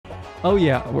Oh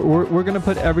yeah, we're gonna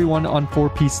put everyone on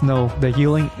 4-piece snow. The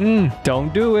healing,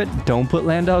 don't do it. Don't put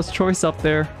Landau's choice up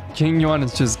there. Jing Yuan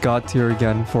is just god tier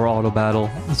again for auto battle.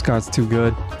 This guy's too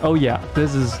good. Oh yeah,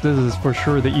 this is for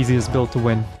sure the easiest build to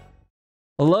win.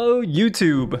 Hello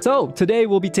YouTube! So today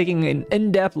we'll be taking an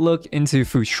in-depth look into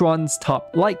Fu Xuan's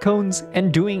top light cones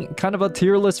and doing kind of a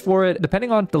tier list for it.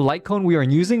 Depending on the light cone we are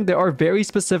using, there are very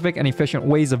specific and efficient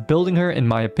ways of building her in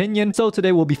my opinion. So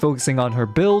today we'll be focusing on her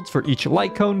builds for each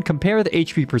light cone, compare the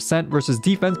HP percent versus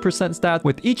defense percent stats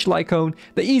with each light cone,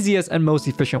 the easiest and most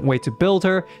efficient way to build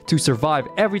her to survive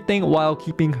everything while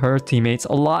keeping her teammates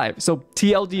alive. So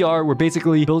TLDR, we're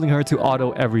basically building her to auto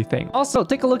everything. Also,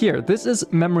 take a look here. This is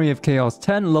Memory of Chaos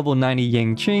 10. Level 90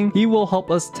 Yang Qing. He will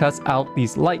help us test out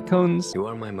these light cones. You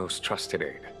are my most trusted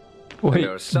aid. Wait,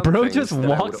 bro just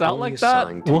walks out like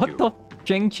that? What the?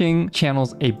 Yang Qing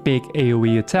channels a big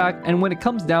AoE attack, and when it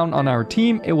comes down on our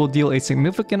team, it will deal a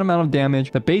significant amount of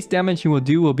damage. The base damage he will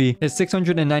do will be his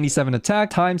 697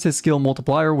 attack times his skill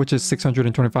multiplier, which is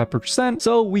 625%.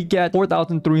 So we get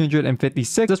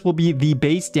 4,356. This will be the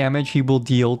base damage he will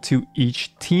deal to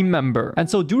each team member. And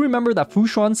so do remember that Fu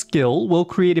Xuan's skill will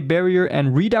create a barrier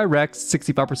and redirects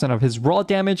 65% of his raw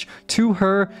damage to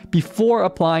her before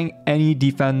applying any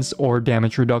defense or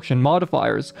damage reduction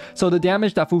modifiers. So the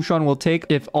damage that Fu Xuan will take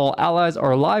if all allies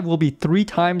are alive will be 3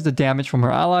 times the damage from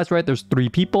her allies, right? There's 3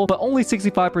 people, but only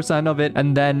 65% of it,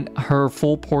 and then her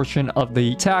full portion of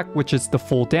the attack, which is the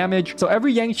full damage. So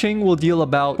every Yang Qing will deal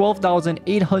about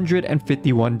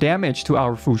 12,851 damage to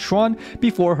our Fu Xuan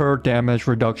before her damage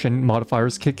reduction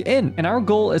modifiers kick in. And our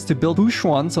goal is to build Fu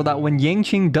Xuan so that when Yang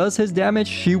Qing does his damage,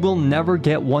 she will never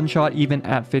get one shot even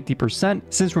at 50%.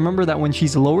 Since remember that when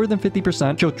she's lower than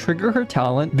 50%, she'll trigger her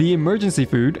talent, the emergency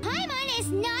food. Paimon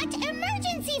is not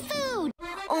emergency food!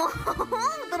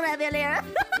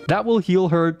 That will heal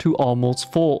her to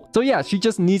almost full. So yeah, she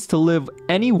just needs to live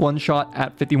any one shot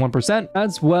at 51%,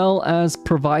 as well as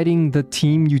providing the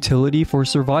team utility for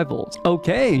survivals.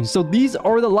 Okay, so these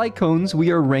are the light cones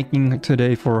we are ranking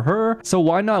today for her. So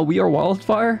why not We Are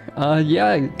Wildfire?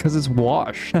 Yeah, because it's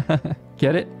wash.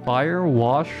 Get it? Fire,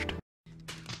 washed.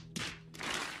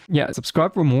 Yeah,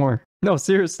 subscribe for more. No,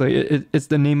 seriously, it's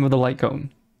the name of the light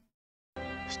cone.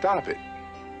 Stop it.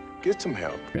 Get some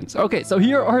help. Okay, so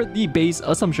here are the base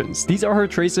assumptions. These are her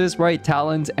traces, right?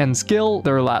 Talent and skill.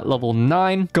 They're at level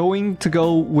 9. Going to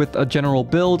go with a general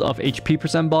build of HP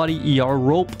percent body, ER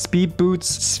rope, speed boots.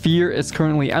 Sphere is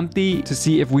currently empty. To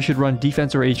see if we should run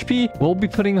defense or HP, we'll be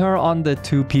putting her on the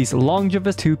 2-piece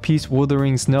longevous, 2-piece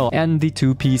withering snow, and the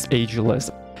 2-piece ageless.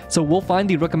 So we'll find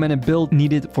the recommended build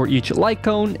needed for each light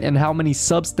cone and how many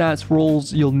substats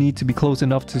rolls you'll need to be close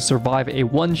enough to survive a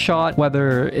one-shot,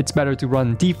 whether it's better to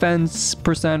run defense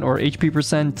percent or HP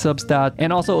percent substat,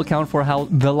 and also account for how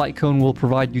the light cone will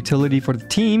provide utility for the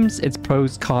teams, its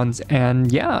pros, cons,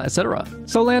 and yeah, etc.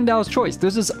 So Landau's choice.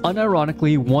 This is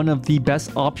unironically one of the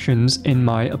best options in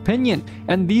my opinion.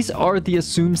 And these are the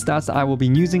assumed stats that I will be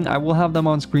using. I will have them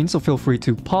on screen, so feel free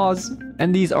to pause.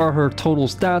 And these are her total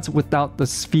stats without the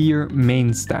sphere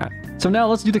main stat. So now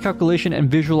let's do the calculation and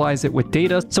visualize it with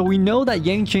data. So we know that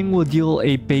Yang Qing will deal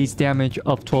a base damage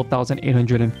of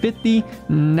 12,850.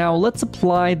 Now let's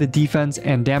apply the defense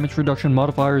and damage reduction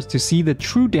modifiers to see the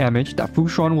true damage that Fu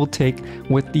Xuan will take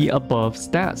with the above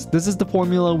stats. This is the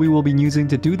formula we will be using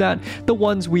to do that. The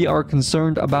ones we are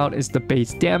concerned about is the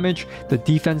base damage, the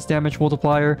defense damage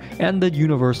multiplier, and the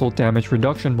universal damage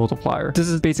reduction multiplier. This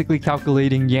is basically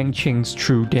calculating Yang Qing's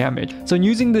true damage. So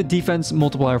using the defense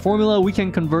multiplier formula, we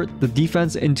can convert the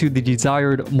defense into the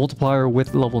desired multiplier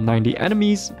with level 90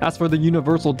 enemies. As for the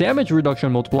universal damage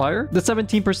reduction multiplier, the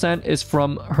 17% is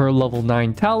from her level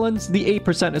 9 talents, the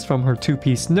 8% is from her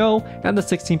 2-piece snow, and the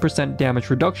 16% damage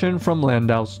reduction from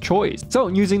Landau's choice. So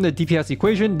using the DPS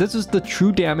equation, this is the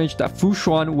true damage that Fu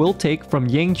Xuan will take from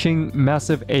Yang Qing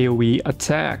massive AoE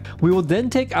attack. We will then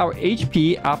take our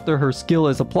HP after her skill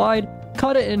is applied,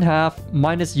 cut it in half,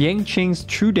 minus Yang Qing's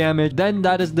true damage, then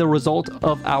that is the result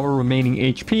of our remaining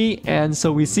HP, and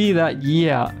so we see that,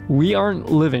 yeah, we aren't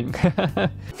living.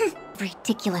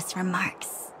 Ridiculous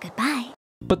remarks. Goodbye.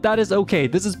 But that is okay.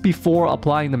 This is before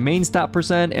applying the main stat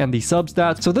percent and the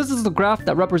substats. So this is the graph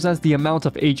that represents the amount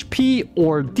of HP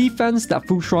or defense that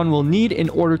Fu Xuan will need in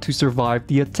order to survive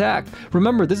the attack.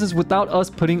 Remember, this is without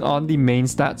us putting on the main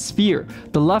stat sphere.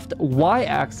 The left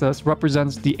y-axis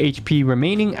represents the HP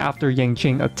remaining after Yang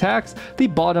Qing attacks. The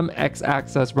bottom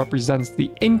x-axis represents the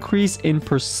increase in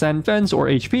percent defense or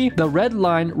HP. The red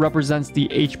line represents the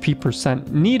HP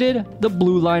percent needed. The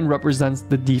blue line represents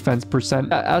the defense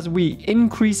percent. As we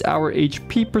increase our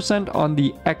HP percent on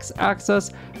the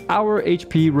x-axis, our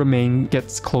HP remain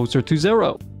gets closer to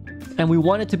 0. and we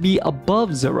want it to be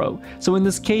above 0. So in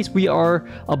this case, we are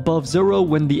above 0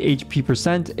 when the HP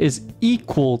percent is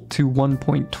equal to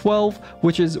 1.12,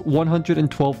 which is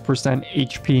 112%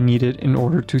 HP needed in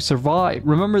order to survive.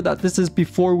 Remember that this is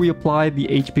before we apply the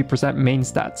HP percent main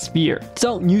stat sphere.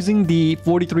 So using the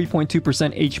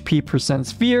 43.2% HP percent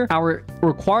sphere, our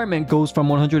requirement goes from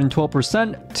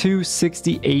 112% to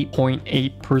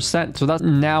 68.8%. So that's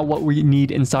now what we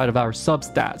need inside of our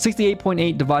substat.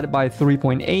 68.8 divided by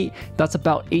 3.8, that's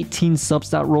about 18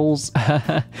 substat rolls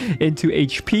into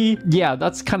HP. Yeah,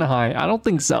 that's kind of high. I don't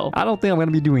think so. I don't think I'm going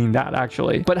to be doing that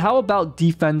actually. But how about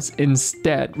defense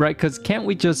instead, right? Because can't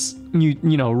we just you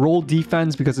know, roll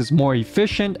defense because it's more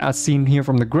efficient, as seen here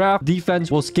from the graph.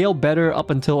 Defense will scale better up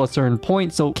until a certain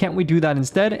point, so can't we do that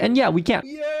instead? And yeah, we can.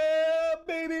 Yeah,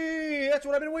 baby! That's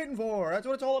what I've been waiting for. That's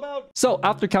what it's all about. So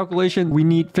after calculation, we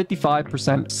need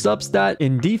 55% substat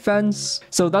in defense.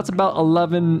 So that's about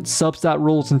 11 substat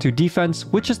rolls into defense,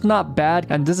 which is not bad.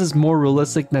 And this is more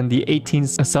realistic than the 18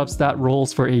 substat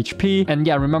rolls for HP. And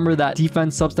yeah, remember that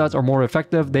defense substats are more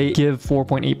effective. They give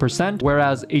 4.8%,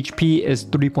 whereas HP is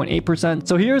 3.8%.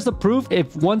 So here's the proof.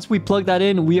 If once we plug that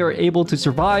in, we are able to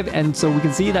survive. And so we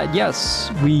can see that,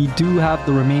 yes, we do have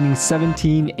the remaining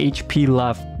 17 HP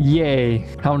left. Yay.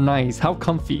 How nice. How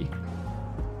comfy.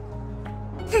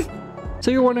 So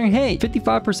you're wondering, hey,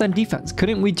 55% defense.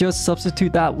 Couldn't we just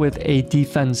substitute that with a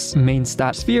defense main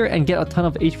stat sphere and get a ton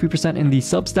of HP percent in the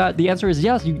substat? The answer is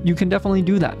yes, you can definitely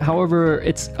do that. However,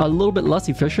 it's a little bit less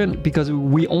efficient because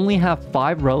we only have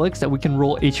 5 relics that we can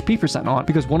roll HP percent on,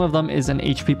 because one of them is an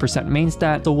HP percent main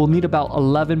stat. So we'll need about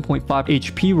 11.5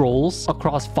 HP rolls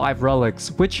across 5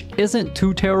 relics, which isn't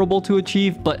too terrible to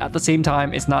achieve, but at the same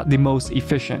time, it's not the most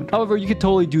efficient. However, you could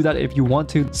totally do that if you want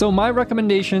to. So my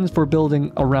recommendations for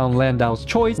building around Landau's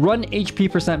choice: run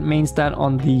HP percent main stat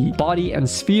on the body and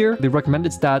sphere. The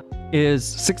recommended stat is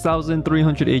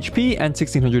 6,300 HP and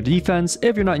 1,600 defense.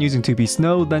 If you're not using 2-piece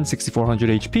snow, then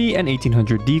 6,400 HP and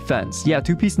 1,800 defense. Yeah,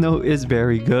 2-piece snow is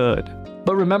very good.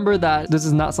 But remember that this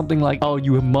is not something like, oh,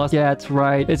 you must get,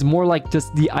 right? It's more like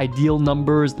just the ideal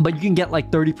numbers, but you can get like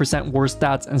 30% worse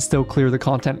stats and still clear the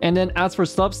content. And then as for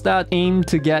substat, aim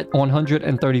to get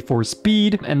 134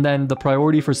 speed, and then the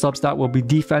priority for substat will be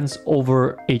defense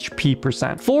over HP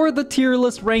percent. For the tier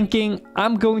list ranking,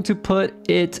 I'm going to put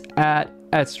it at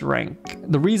S rank.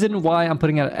 The reason why I'm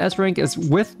putting it at S rank is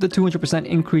with the 200%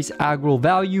 increased aggro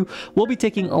value, we'll be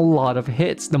taking a lot of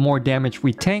hits. The more damage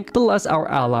we tank, the less our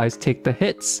allies take the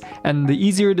hits, and the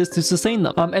easier it is to sustain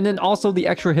them. And then also the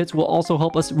extra hits will also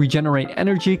help us regenerate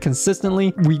energy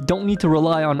consistently. We don't need to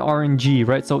rely on RNG,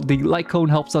 right? So the light cone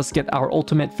helps us get our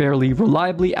ultimate fairly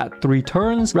reliably at 3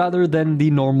 turns rather than the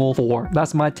normal 4.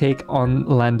 That's my take on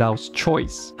Landau's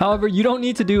choice. However, you don't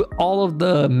need to do all of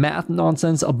the math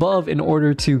nonsense above in order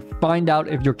to find out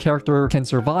if your character can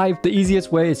survive. The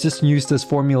easiest way is just use this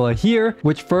formula here,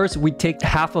 which first we take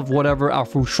half of whatever our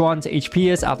Fu Xuan's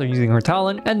HP is after using her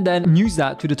talent, and then use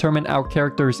that to determine our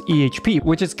character's EHP,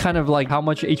 which is kind of like how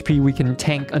much HP we can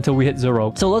tank until we hit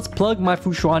 0. So let's plug my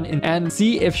Fu Xuan in and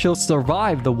see if she'll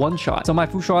survive the one shot. So my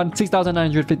Fu Xuan,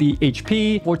 6,950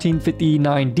 HP,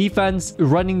 1459 defense,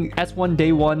 running S1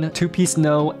 day 1, 2-piece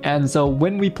snow, and so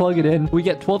when we plug it in, we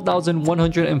get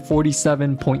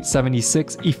 12,147.76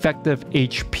 effective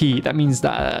HP. That means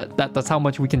that's how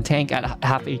much we can tank at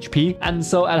half HP. And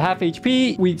so at half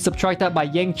HP, we subtract that by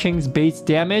Yang Qing's base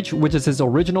damage, which is his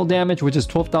original damage, which is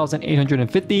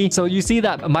 12,850. So you see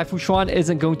that my Fu Xuan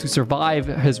isn't going to survive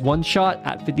his one shot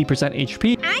at 50%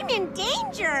 HP. I'm in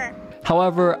danger!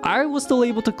 However, I was still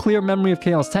able to clear Memory of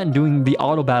Chaos 10 doing the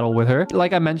auto battle with her.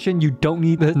 Like I mentioned, you don't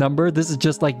need this number. This is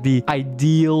just like the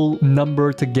ideal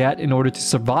number to get in order to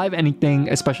survive anything,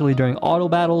 especially during auto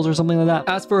battles or something like that.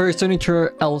 As for her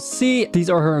signature LC, these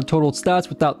are her total stats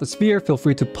without the sphere. Feel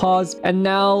free to pause. And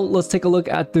now let's take a look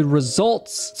at the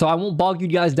results. So I won't bog you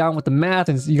guys down with the math,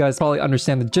 since you guys probably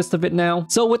understand the gist of it now.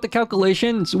 So with the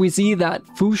calculations, we see that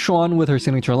Fu Xuan with her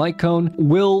signature light cone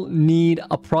will need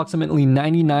approximately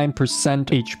 99%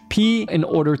 HP in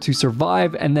order to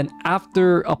survive, and then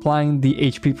after applying the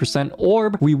HP percent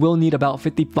orb, we will need about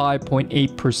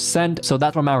 55.8%. So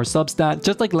that's from our substat.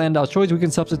 Just like Landau's choice, we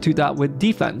can substitute that with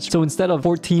defense. So instead of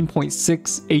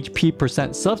 14.6 HP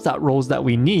percent substat rolls that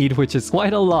we need, which is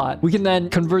quite a lot, we can then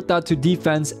convert that to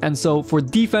defense. And so for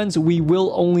defense, we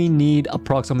will only need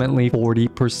approximately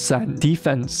 40%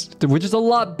 defense, which is a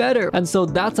lot better. And so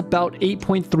that's about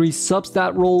 8.3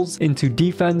 substat rolls into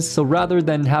defense. So rather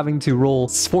than having to roll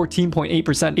 14.8%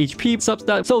 HP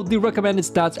substat, so the recommended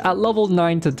stats at level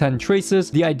 9 to 10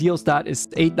 traces, the ideal stat is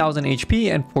 8,000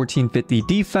 HP and 1450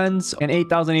 defense, and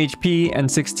 8,000 HP and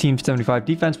 1675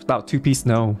 defense without 2-piece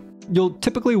snow. You'll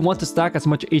typically want to stack as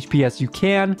much HP as you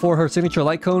can. For her signature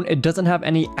light cone, it doesn't have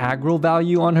any aggro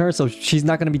value on her, so she's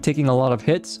not going to be taking a lot of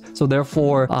hits. So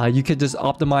therefore, you could just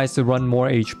optimize to run more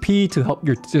HP to help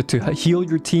to heal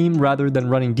your team rather than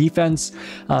running defense,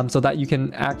 so that you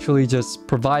can actually just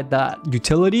provide that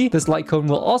utility. This light cone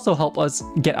will also help us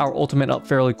get our ultimate up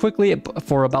fairly quickly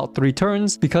for about 3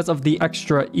 turns because of the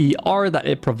extra ER that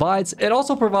it provides. It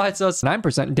also provides us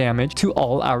 9% damage to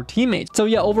all our teammates. So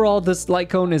yeah, overall, this light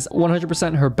cone is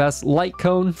 100% her best light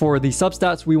cone. For the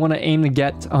substats, we want to aim to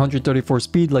get 134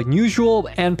 speed like usual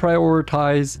and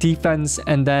prioritize defense,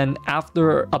 and then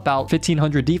after about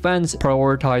 1500 defense,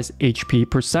 prioritize HP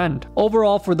percent.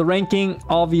 Overall, for the ranking,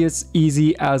 obvious,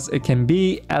 easy as it can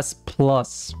be, S+.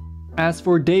 As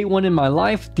for day 1 in my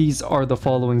life, these are the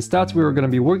following stats we are going to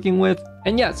be working with.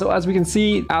 And yeah, so as we can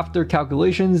see, after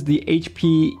calculations, the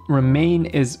HP remain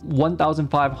is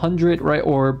 1,500, right?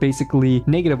 Or basically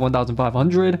negative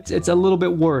 1,500. It's a little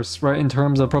bit worse, right? In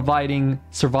terms of providing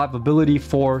survivability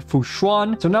for Fu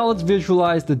Xuan. So now let's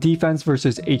visualize the defense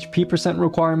versus HP percent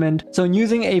requirement. So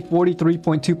using a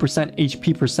 43.2%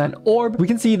 HP percent orb, we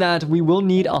can see that we will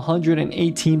need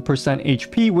 118%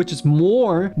 HP, which is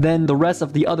more than the rest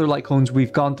of the other light cones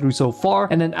we've gone through so far.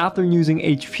 And then after using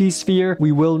HP sphere,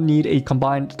 we will need a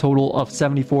combined total of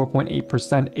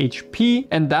 74.8% HP,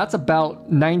 and that's about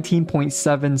 19.7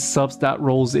 substat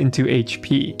rolls into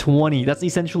HP. 20, that's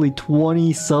essentially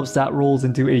 20 substat rolls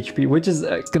into HP, which is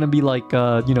it's gonna be like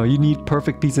you know, you need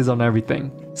perfect pieces on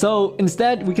everything. So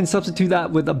instead, we can substitute that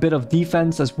with a bit of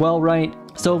defense as well, right?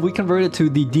 So if we convert it to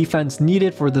the defense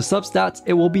needed for the substats,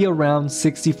 it will be around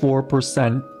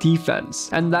 64% defense.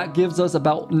 And that gives us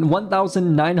about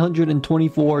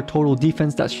 1,924 total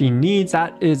defense that she needs.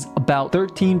 That is about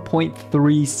 13.3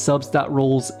 substat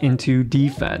rolls into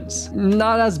defense.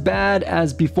 Not as bad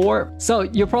as before. So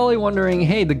you're probably wondering,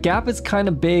 hey, the gap is kind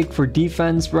of big for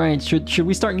defense, right? Should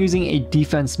we start using a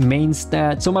defense main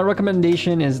stat? So my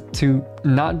recommendation is to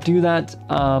not do that.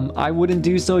 I wouldn't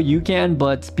do so. You can,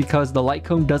 but because the light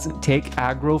cone doesn't take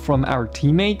aggro from our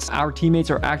teammates are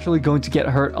actually going to get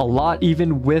hurt a lot,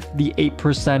 even with the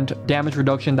 8% damage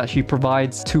reduction that she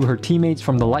provides to her teammates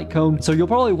from the light cone. So you'll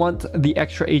probably want the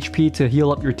extra HP to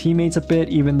heal up your teammates a bit,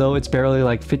 even though it's barely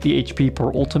like 50 HP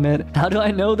per ultimate. How do I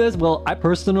know this? Well, I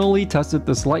personally tested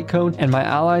this light cone and my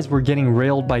allies were getting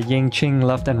railed by Yang Qing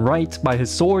left and right by his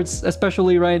swords,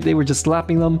 especially, right? They were just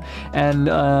slapping them. And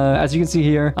as you can see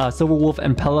here, Silverwolf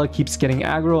and Pella keeps getting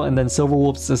aggro, and then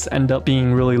Silverwolf just end up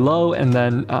being really low, and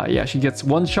then yeah, she gets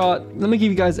one shot. Let me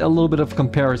give you guys a little bit of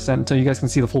comparison so you guys can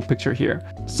see the full picture here.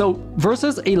 So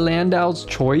versus a Landau's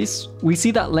Choice, we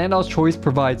see that Landau's Choice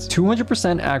provides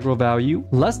 200% aggro value,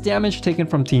 less damage taken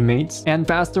from teammates, and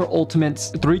faster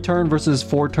ultimates 3 turn versus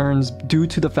 4 turns due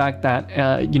to the fact that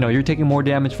you know, you're taking more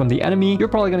damage from the enemy. You're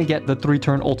probably going to get the 3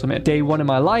 turn ultimate. Day 1 in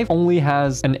my life only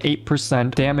has an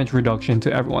 8% damage reduction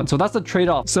to everyone, so that's the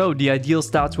trade-off. So the ideal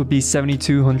stats would be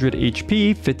 7,200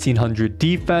 HP, 1,500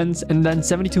 defense, and then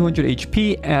 7,200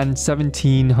 HP and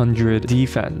 1,700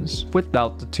 defense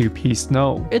without the 2-piece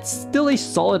no. It's still a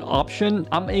solid option.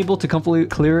 I'm able to comfortably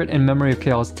clear it in Memory of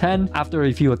Chaos 10 after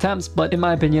a few attempts, but in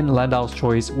my opinion, Landau's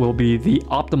Choice will be the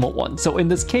optimal one. So in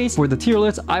this case, for the tier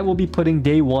list, I will be putting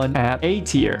day 1 at A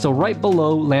tier, so right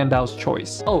below Landau's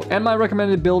Choice. Oh, and my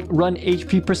recommended build, run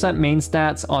HP percent main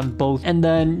stats on both, and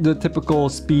then the typical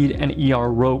speed and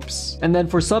ER ropes. And then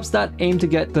for substat, aim to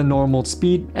get the normal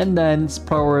speed, and then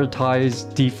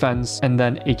prioritize defense, and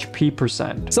then HP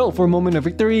percent. So for Moment of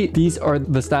Victory, these are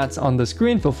the stats on the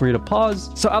screen. Feel free to pause.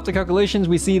 So after calculations,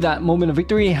 we see that Moment of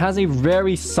Victory has a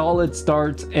very solid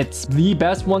start. It's the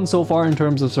best one so far in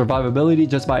terms of survivability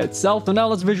just by itself. So now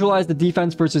let's visualize the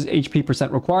defense versus HP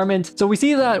percent requirement. So we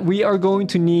see that we are going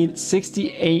to need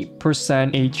 68%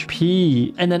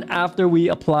 HP. And then after we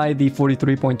apply the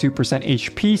 43.2%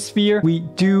 HP sphere, we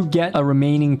do get a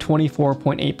remaining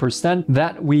 24.8%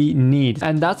 that we need.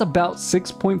 And that's about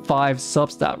 6.5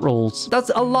 substat rolls.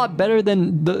 That's a lot better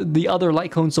than the other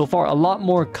light cones so far. A lot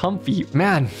more comfy.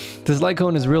 Man, this light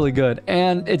cone is really good.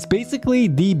 And it's basically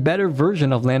the better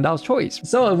version of Landau's Choice.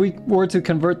 So if we were to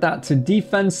convert that to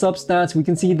defense substats, we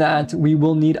can see that we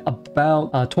will need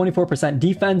about 24%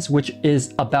 defense, which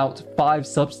is about 5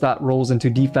 substat rolls into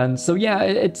defense. So yeah,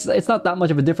 it's not that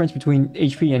much of a difference between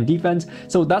HP and defense.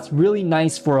 So that's really really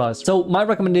nice for us. So my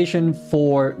recommendation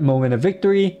for Moment of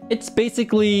Victory, it's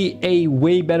basically a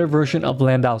way better version of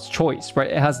Landau's Choice, right?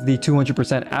 It has the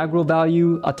 200% aggro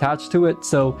value attached to it,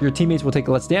 so your teammates will take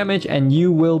less damage and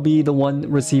you will be the one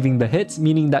receiving the hits,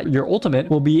 meaning that your ultimate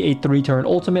will be a 3-turn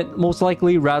ultimate most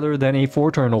likely rather than a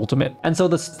 4-turn ultimate. And so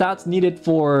the stats needed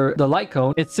for the light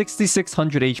cone, it's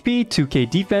 6600 HP, 2k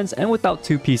defense, and without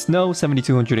 2-piece no,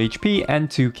 7200 HP and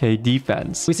 2k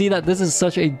defense. We see that this is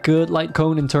such a good light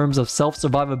cone in terms of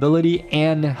self-survivability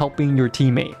and helping your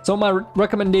teammate. So my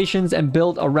recommendations and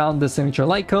build around the signature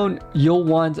light cone, you'll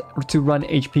want to run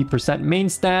HP percent main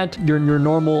stat, your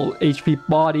normal HP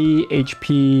body,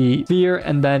 HP sphere,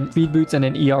 and then speed boots and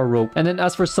an ER rope. And then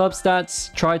as for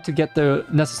substats, try to get the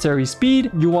necessary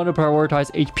speed. You want to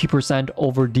prioritize HP percent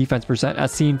over defense percent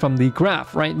as seen from the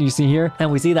graph, right? You see here,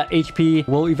 and we see that HP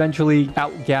will eventually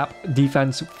outgap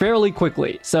defense fairly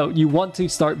quickly. So you want to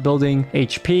start building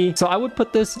HP. So I would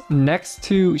put this next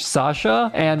to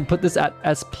SASHA and put this at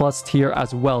S+ tier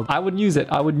as well. I would use it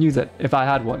if I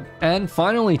had one. And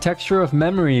finally, texture of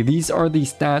memory. These are the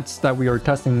stats that we are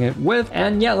testing it with.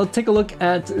 And yeah, let's take a look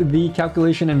at the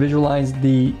calculation and visualize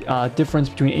the difference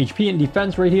between HP and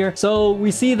defense right here. So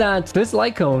we see that this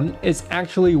light cone is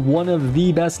actually one of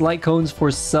the best light cones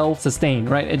for self-sustain,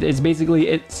 right? It's basically,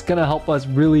 it's gonna help us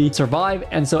really survive.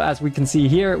 And so as we can see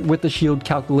here with the shield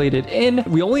calculated in,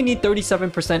 we only need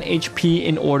 37% HP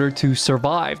in order to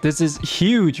survive. This is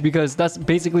huge because that's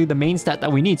basically the main stat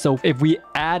that we need. So if we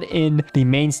add in the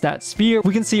main stat sphere,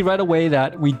 we can see right away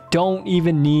that we don't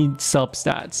even need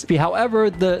substats. However,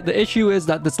 the issue is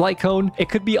that this light cone, it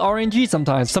could be RNG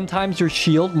sometimes. Sometimes your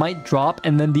shield might drop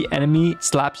and then the enemy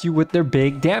slaps you with their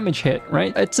big damage hit,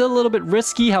 right? It's a little bit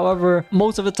risky. However,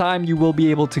 most of the time you will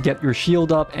be able to get your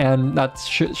shield up and that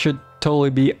should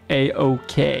totally be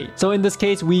a-okay. So in this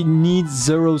case, we need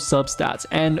 0 substats,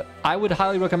 and I would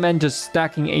highly recommend just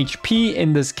stacking HP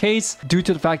in this case due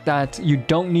to the fact that you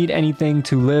don't need anything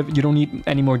to live. You don't need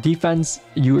any more defense.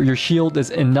 Your shield is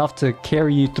enough to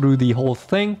carry you through the whole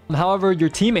thing. However, your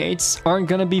teammates aren't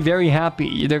going to be very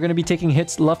happy. They're going to be taking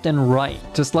hits left and right,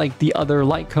 just like the other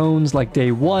light cones like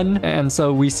day 1. And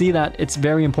so we see that it's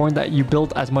very important that you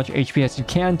build as much HP as you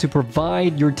can to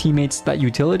provide your teammates that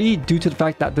utility due to the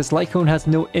fact that this light cone has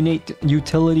no innate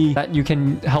utility that you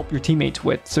can help your teammates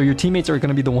with. So your teammates are going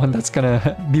to be the one that's going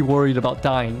to be worried about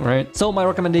dying, right? So my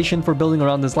recommendation for building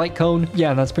around this light cone,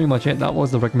 yeah, that's pretty much it. That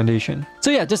was the recommendation. So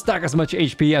yeah, just stack as much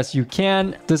HP as you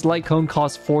can. This light cone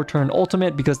costs 4-turn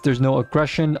ultimate because there's no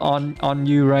aggression on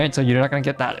you, right? So you're not going to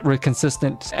get that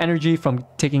consistent energy from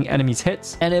taking enemies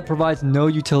hits, and it provides no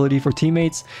utility for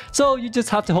teammates. So you just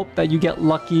have to hope that you get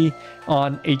lucky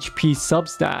on HP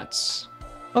substats.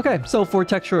 Okay, so for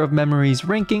Texture of Memory's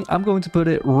ranking, I'm going to put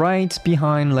it right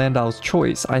behind Landau's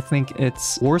Choice. I think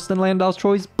it's worse than Landau's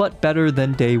Choice, but better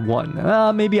than day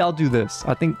 1. Maybe I'll do this.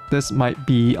 I think this might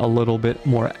be a little bit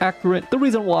more accurate. The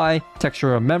reason why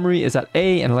Texture of Memory is at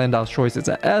A and Landau's Choice is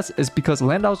at S is because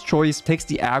Landau's Choice takes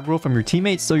the aggro from your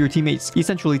teammates, so your teammates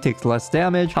essentially takes less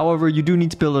damage. However, you do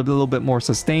need to build a little bit more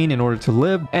sustain in order to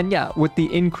live. And yeah, with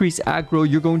the increased aggro,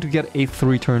 you're going to get a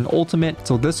 3-turn ultimate.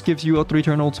 So this gives you a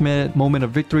 3-turn ultimate, Moment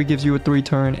of Victory gives you a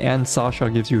 3-turn, and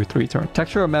SASHA gives you a 3-turn.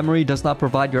 Texture of Memory does not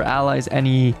provide your allies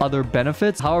any other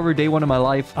benefits. However, day 1 of my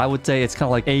life, I would say it's kind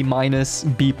of like A-,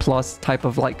 B+ type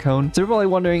of light cone. So you're probably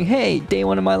wondering, hey, day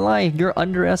 1 of my life, you're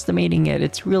underestimating it.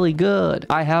 It's really good.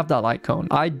 I have that light cone.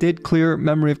 I did clear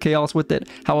Memory of Chaos with it.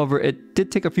 However, it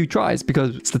did take a few tries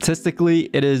because statistically,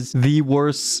 it is the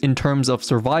worst in terms of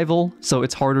survival. So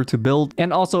it's harder to build.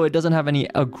 And also, it doesn't have any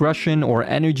aggression or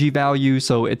energy value.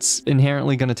 So it's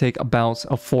inherently going to take about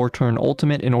a 4-turn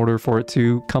ultimate in order for it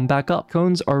to come back up.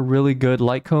 Cones are really good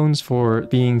light cones for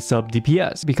being sub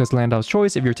DPS because Landau's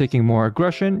Choice, if you're taking more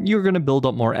aggression, you're going to build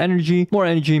up more energy. More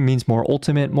energy means more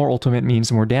ultimate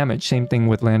means more damage. Same thing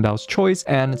with Landau's Choice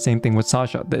and same thing with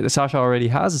SASHA. The SASHA already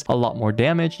has a lot more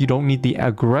damage. You don't need the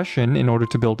aggression in order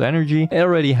to build energy. It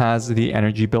already has the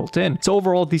energy built in. So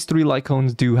overall, these 3 light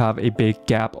cones do have a big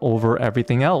gap over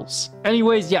everything else.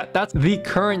 Anyways, yeah, that's the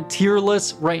current tier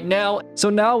list right now. So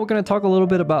now we're going to talk a little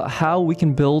bit about how we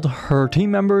can build her team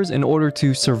members in order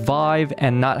to survive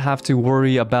and not have to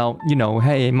worry about, you know,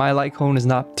 hey, my light cone is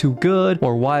not too good,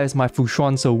 or why is my Fu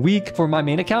Xuan so weak? For my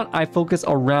main account, I focus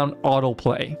around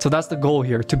autoplay. So that's the goal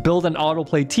here, to build an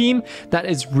autoplay team that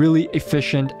is really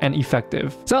efficient and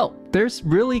effective. So there's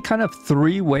really kind of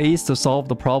 3 ways to solve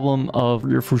the problem of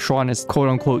your Fu Xuan is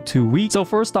quote-unquote too weak. So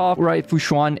first off, right, Fu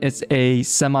Xuan is a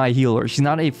semi-healer. She's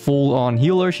not a full-on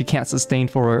healer. She can't sustain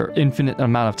for an infinite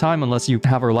amount of time unless you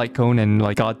have her light cone and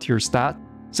like god tier stat.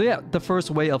 So yeah, the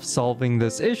first way of solving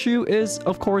this issue is,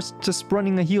 of course, just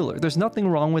running a healer. There's nothing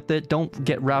wrong with it. Don't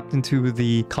get wrapped into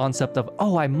the concept of,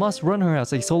 oh, I must run her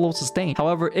as a solo sustain.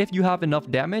 However, if you have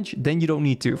enough damage, then you don't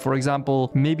need to. For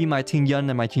example, maybe my Ting Yun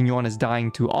and my Ting Yuan is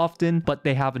dying too often, but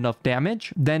they have enough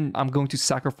damage, then I'm going to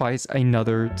sacrifice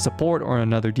another support or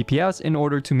another DPS in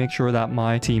order to make sure that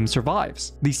my team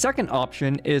survives. The second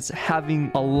option is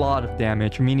having a lot of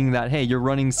damage, meaning that, hey, you're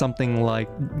running something like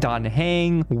Dan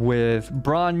Heng with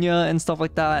Branya and stuff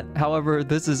like that. However,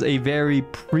 this is a very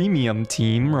premium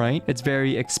team, right? It's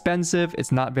very expensive.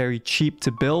 It's not very cheap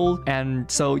to build. And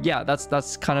so yeah,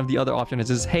 that's kind of the other option is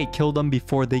just, hey, kill them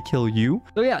before they kill you.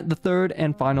 So yeah, the third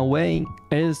and final way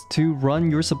is to run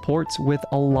your supports with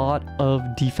a lot of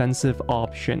defensive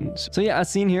options. So yeah, as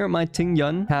seen here, my Ting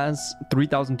Yun has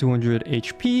 3,200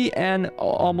 HP and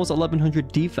almost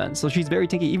 1,100 defense. So she's very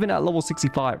tanky, even at level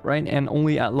 65, right? And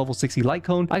only at level 60 light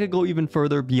cone. I could go even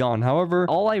further beyond. However,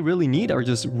 all I really need are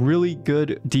just really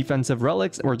good defensive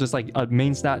relics, or just like a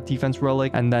main stat defense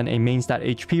relic and then a main stat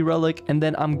HP relic, and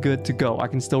then I'm good to go. I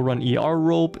can still run ER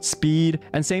rope, speed,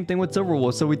 and same thing with Silver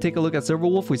Wolf. So we take a look at Silver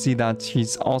Wolf, we see that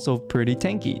she's also pretty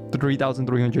tanky,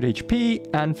 3,300 HP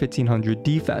and 1,500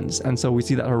 defense. And so we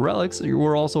see that her relics,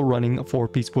 we're also running a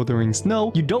 4-piece Withering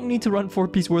Snow. You don't need to run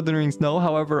 4-piece Withering Snow.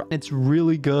 However, it's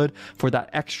really good for that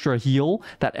extra heal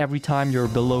that every time you're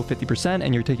below 50%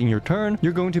 and you're taking your turn,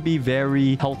 you're going to be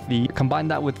very healthy. Combine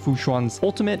that with Fu Xuan's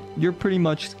ultimate, you're pretty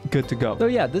much good to go. So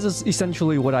yeah, this is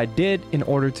essentially what I did in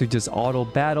order to just auto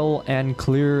battle and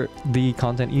clear the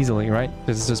content easily, right?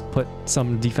 This is just put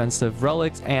some defensive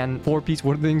relics and 4-piece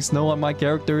Withering Snow on my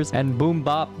characters, and boom,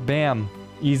 bop, bam.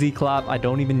 Easy clap. I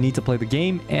don't even need to play the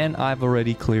game, and I've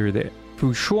already cleared it.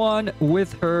 Fu Xuan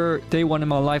with her day 1 in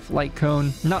my life light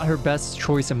cone. Not her best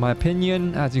choice in my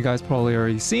opinion, as you guys probably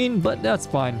already seen, but that's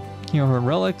fine. You know, her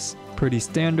relics, pretty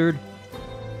standard.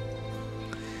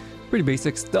 Pretty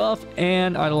basic stuff,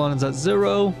 and Eidolon is at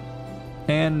 0.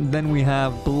 And then we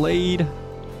have Blade.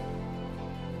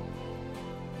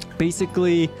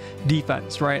 Basically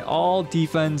defense, right? All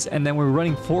defense, and then we're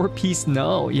running 4-piece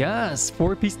no. Yes,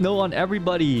 4-piece no on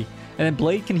everybody. And then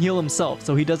Blade can heal himself,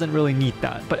 so he doesn't really need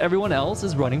that. But everyone else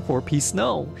is running 4-piece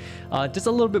snow. Just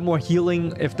a little bit more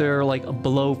healing if they're like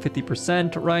below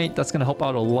 50%, right? That's gonna help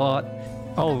out a lot.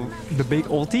 Oh, the big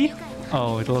ulti?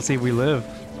 Oh, let's see if we live.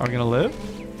 Are we gonna live?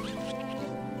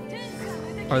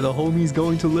 Are the homies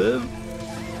going to live?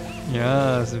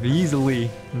 Yes,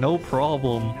 easily. No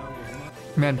problem.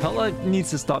 Man, Pella needs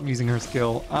to stop using her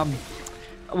skill.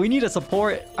 We need a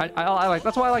support. I like,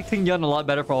 that's why I like Ting Yun a lot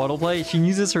better for autoplay. She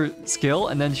uses her skill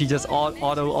and then she just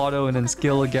auto and then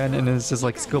skill again, and then it's just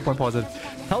like skill point positive.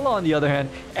 Pella on the other hand,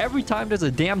 every time there's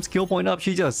a damn skill point up,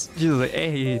 she's just like,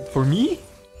 hey, for me?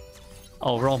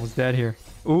 Oh, we're almost dead here.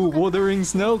 Ooh, Withering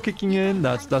Snow kicking in.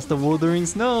 That's the Withering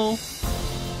Snow.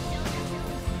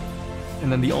 And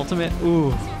then the ultimate.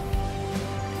 Ooh.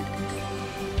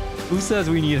 Who says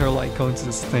we need her light cone to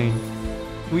sustain?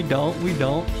 We don't.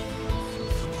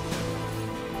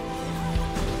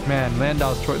 Man,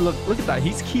 Landau's choice. Look at that.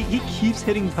 He keeps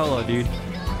hitting Pella, dude.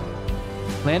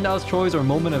 Landau's choice or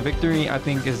moment of victory, I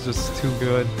think, is just too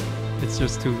good. It's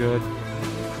just too good.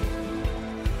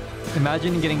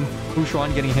 Imagine getting Fu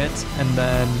Xuan getting hit and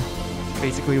then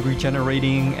basically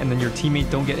regenerating, and then your teammates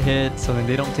don't get hit, so then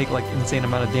they don't take like insane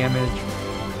amount of damage.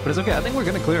 But it's okay. I think we're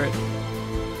gonna clear it.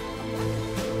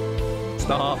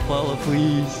 Stop, Pella,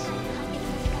 please.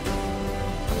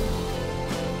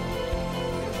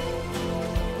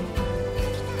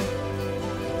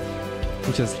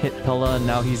 We just hit Pella, and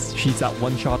now she's at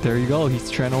 1 shot. There you go. He's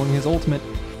channeling his ultimate.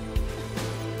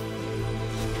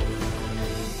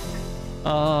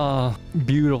 Ah,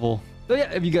 beautiful. So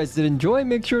yeah, if you guys did enjoy,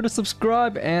 make sure to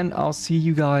subscribe, and I'll see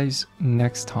you guys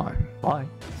next time. Bye.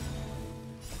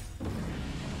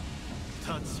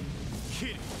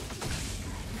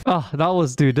 Ah, that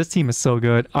was, dude, this team is so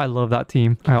good. I love that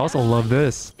team. I also love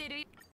this.